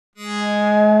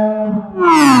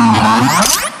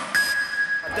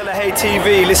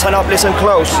DeLaHayeTV, listen up, listen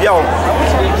close. Yo,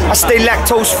 I stay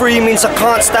lactose free, means I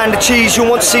can't stand the cheese. You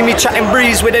won't see me chatting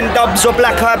breeze with them dubs or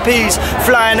black eyed peas.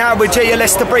 Flying out with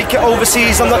JLS to break it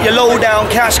overseas. I'm not your lowdown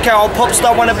cash cow, pop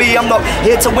star wannabe. I'm not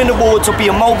here to win awards or be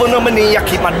a mobile nominee. I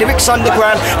keep my lyrics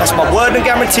underground, that's my word and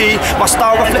guarantee. My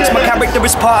style reflects my character,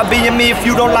 is part of being me. If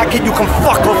you don't like it, you can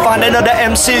fuck or find another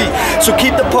MC. So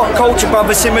keep the pop culture,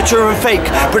 brothers, immature and fake.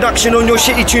 Production on your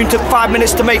shitty tune took 5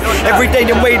 minutes to make. Every day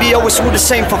in radio, it's all the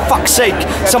same, for fuck's sake.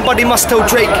 Somebody must tell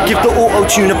Drake, give the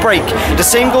auto-tune a break. The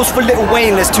same goes for Lil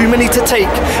Wayne, there's too many to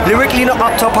take. Lyrically not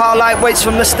up top, how lightweights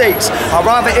from the States. I'd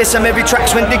rather hear some heavy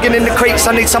tracks when digging in the crates.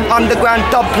 I need some underground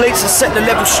dub plates to set the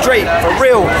level straight. For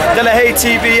real,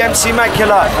 DeLaHayeTV, MC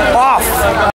Macular, off!